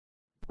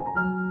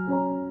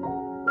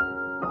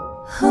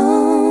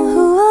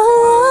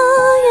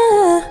Oh,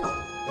 yeah.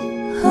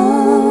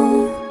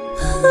 Oh,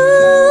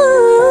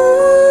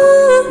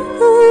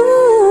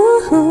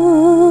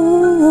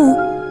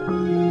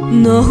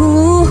 no.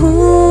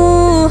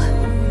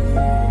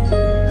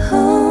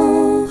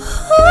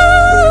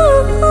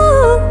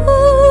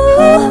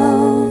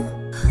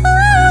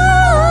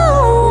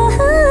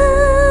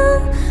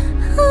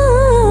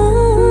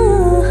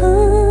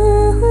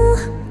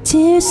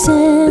 Dear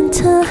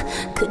Santa,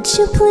 could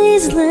you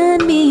please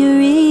lend me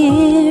your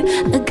ear?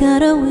 I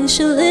got a wish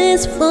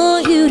list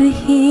for you to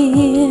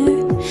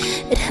hear.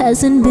 It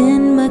hasn't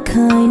been my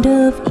kind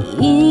of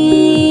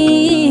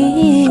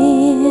year.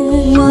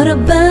 What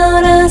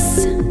about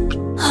us?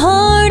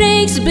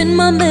 Heartache's been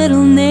my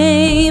middle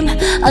name.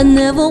 I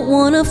never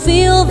wanna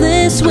feel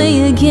this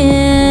way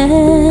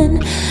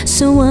again,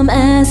 so I'm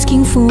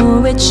asking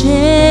for a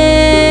change.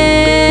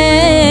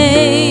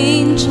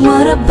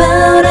 What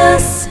about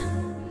us?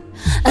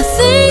 I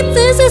think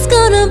this is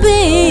gonna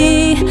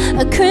be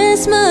a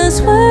Christmas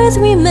worth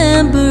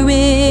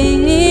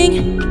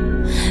remembering,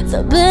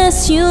 the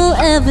best you'll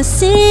ever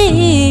see.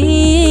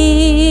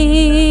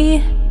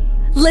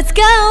 Let's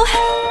go!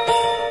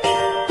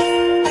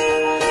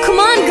 Come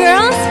on,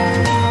 girls!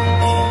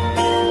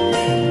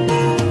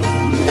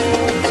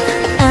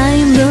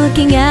 I'm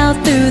looking out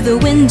through the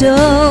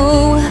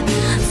window,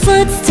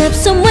 footsteps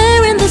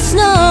somewhere in the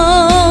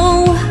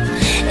snow.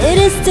 It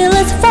is still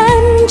as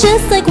fun,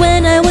 just like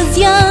when I was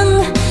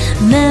young.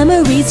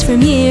 Memories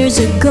from years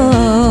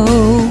ago.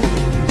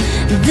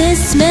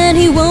 This man,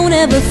 he won't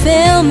ever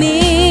fail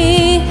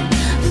me.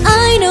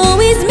 I know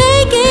he's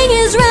making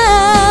his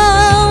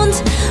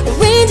rounds.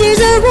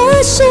 Reindeers are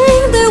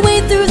rushing their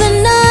way through the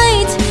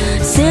night.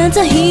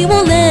 Santa, he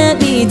won't let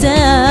me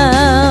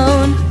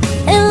down.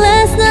 And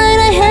last night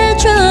I had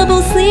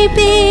trouble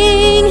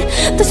sleeping.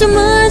 There's so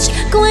much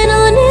going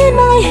on in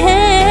my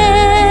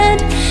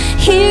head.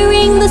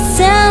 Hearing the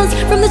sounds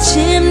from the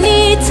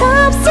chimney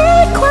top,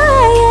 sit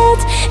quiet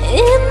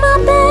in my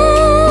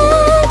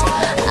bed.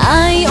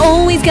 I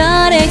always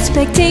got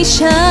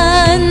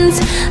expectations.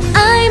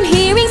 I'm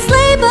hearing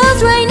sleigh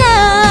bells right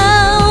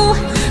now.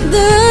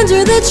 They're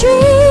under the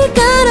tree,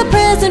 got a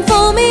present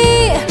for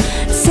me.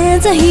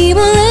 Santa, he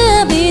won't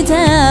let me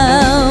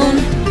down.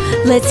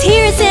 Let's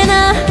hear it,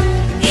 Santa.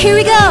 Here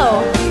we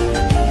go.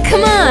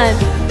 Come on.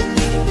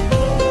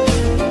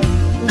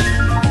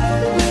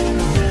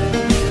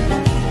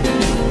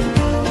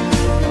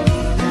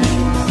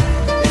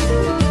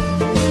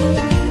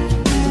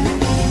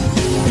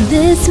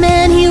 This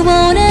man, he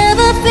won't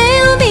ever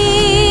fail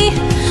me.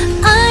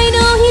 I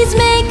know he's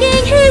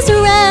making his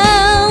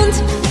round.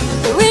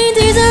 The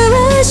reindeers are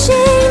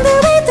rushing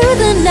their way through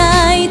the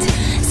night.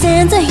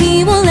 Santa,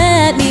 he won't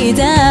let me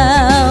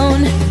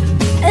down.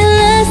 And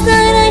last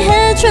night I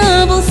had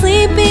trouble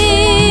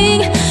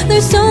sleeping.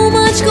 There's so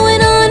much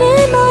going on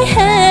in my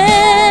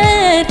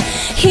head.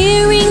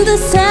 Hearing the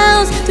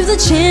sounds through the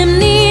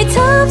chimney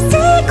top,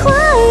 stay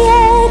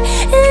quiet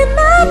in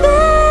my bed.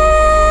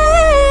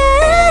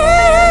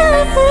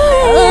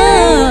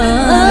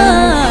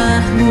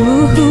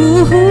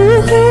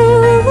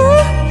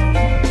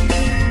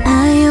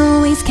 I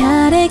always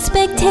got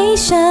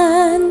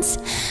expectations.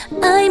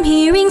 I'm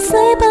hearing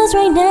sleigh bells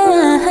right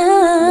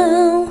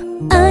now.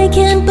 I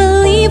can't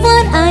believe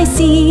what I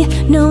see.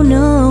 No,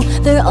 no,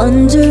 they're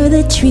under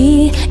the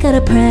tree. Got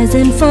a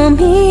present for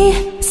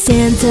me.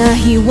 Santa,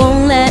 he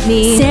won't let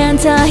me.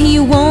 Santa, he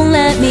won't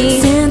let me.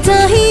 Santa,